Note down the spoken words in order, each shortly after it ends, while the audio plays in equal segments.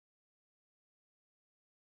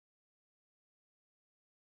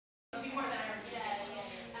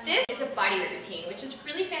is a bodyweight routine, which is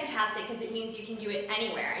really fantastic because it means you can do it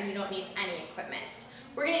anywhere and you don't need any equipment.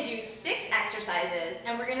 We're going to do 6 exercises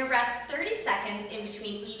and we're going to rest 30 seconds in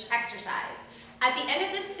between each exercise. At the end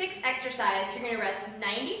of the 6th exercise, you're going to rest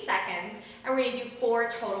 90 seconds and we're going to do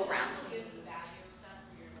 4 total rounds.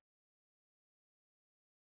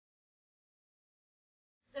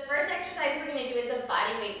 The first exercise we're going to do is a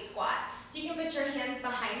bodyweight squat. So you can put your hands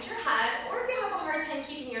behind your head, or if you have a hard time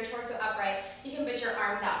keeping your torso upright, you can put your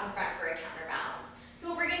arms out in front for a counterbalance. So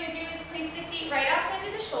what we're going to do is place the feet right outside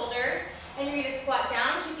of the shoulders, and you're going to squat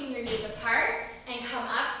down, keeping your knees apart, and come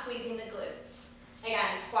up, squeezing the glutes.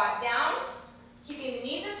 Again, squat down, keeping the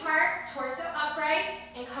knees apart, torso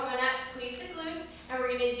upright, and coming up, squeeze the glutes, and we're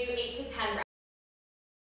going to do 8 to 10 reps.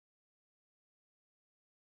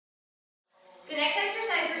 The next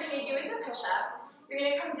exercise we're going to do is a push-up. You're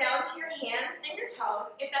going to come down to your hands and your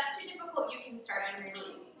toes. If that's too difficult, you can start on your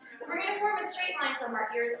knees. We're going to form a straight line from our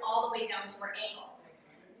ears all the way down to our ankles.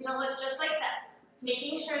 It's going to look just like this,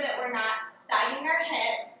 making sure that we're not sagging our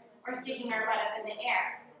hips or sticking our butt up in the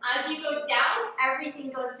air. As you go down, everything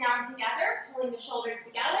goes down together, pulling the shoulders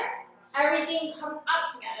together. Everything comes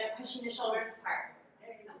up together, pushing the shoulders apart.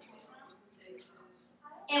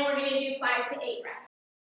 And we're going to do 5 to 8 reps.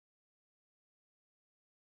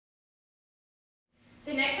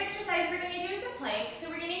 The next exercise we're going to do is a plank. So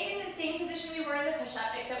we're going to get in the same position we were in the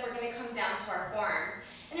push-up, except we're going to come down to our forearms.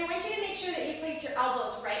 And I want you to make sure that you place your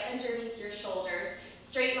elbows right underneath your shoulders,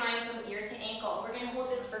 straight line from ear to ankle. We're going to hold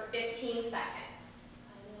this for 15 seconds.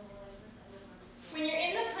 When you're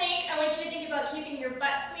in the plank, I want you to think about keeping your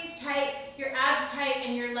butt squeezed tight, your abs tight,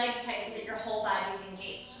 and your legs tight so that your whole body is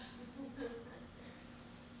engaged.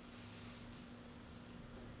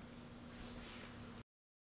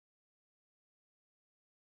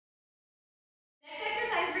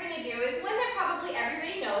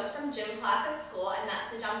 From gym class at school, and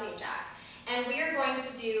that's the jumping jack. And we are going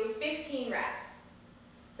to do 15 reps.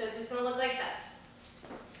 So it's just going to look like this.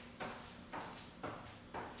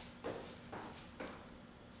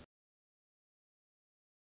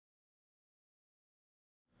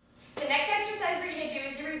 The next exercise we're going to do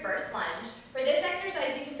is a reverse lunge. For this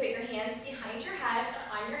exercise, you can put your hands behind your head or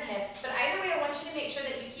on your hips, but either way, I want you to make sure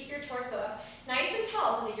that you keep your torso up nice and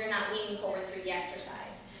tall so that you're not leaning forward through the exercise.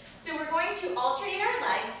 So we're going to alternate our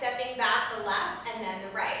legs, stepping back the left and then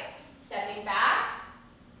the right. Stepping back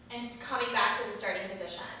and coming back to the starting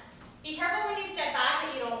position. Be careful when you step back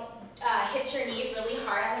that you don't hit your knee really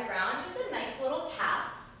hard on the ground. Just a nice little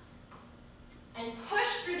tap. And push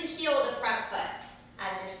through the heel of the front foot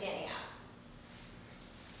as you're standing up.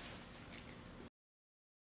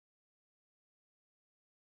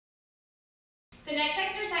 The next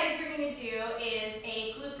exercise we're going to do is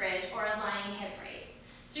a glute bridge or a lying hip raise.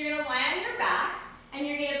 So you're going to lie on your back, and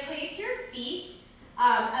you're going to place your feet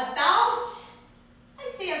about,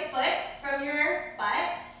 I'd say, a foot from your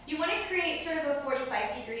butt. You want to create sort of a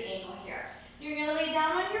 45-degree angle here. You're going to lay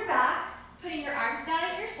down on your back, putting your arms down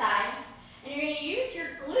at your side, and you're going to use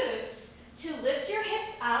your glutes to lift your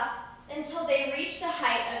hips up until they reach the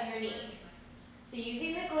height of your knees. So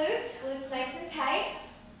using the glutes nice and tight,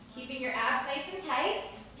 keeping your abs nice and tight.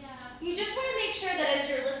 You just want to make sure that as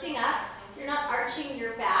you're lifting up, you're not arching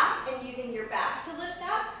your back and using your back to lift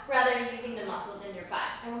up, rather using the muscles in your butt.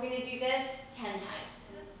 And we're going to do this 10 times.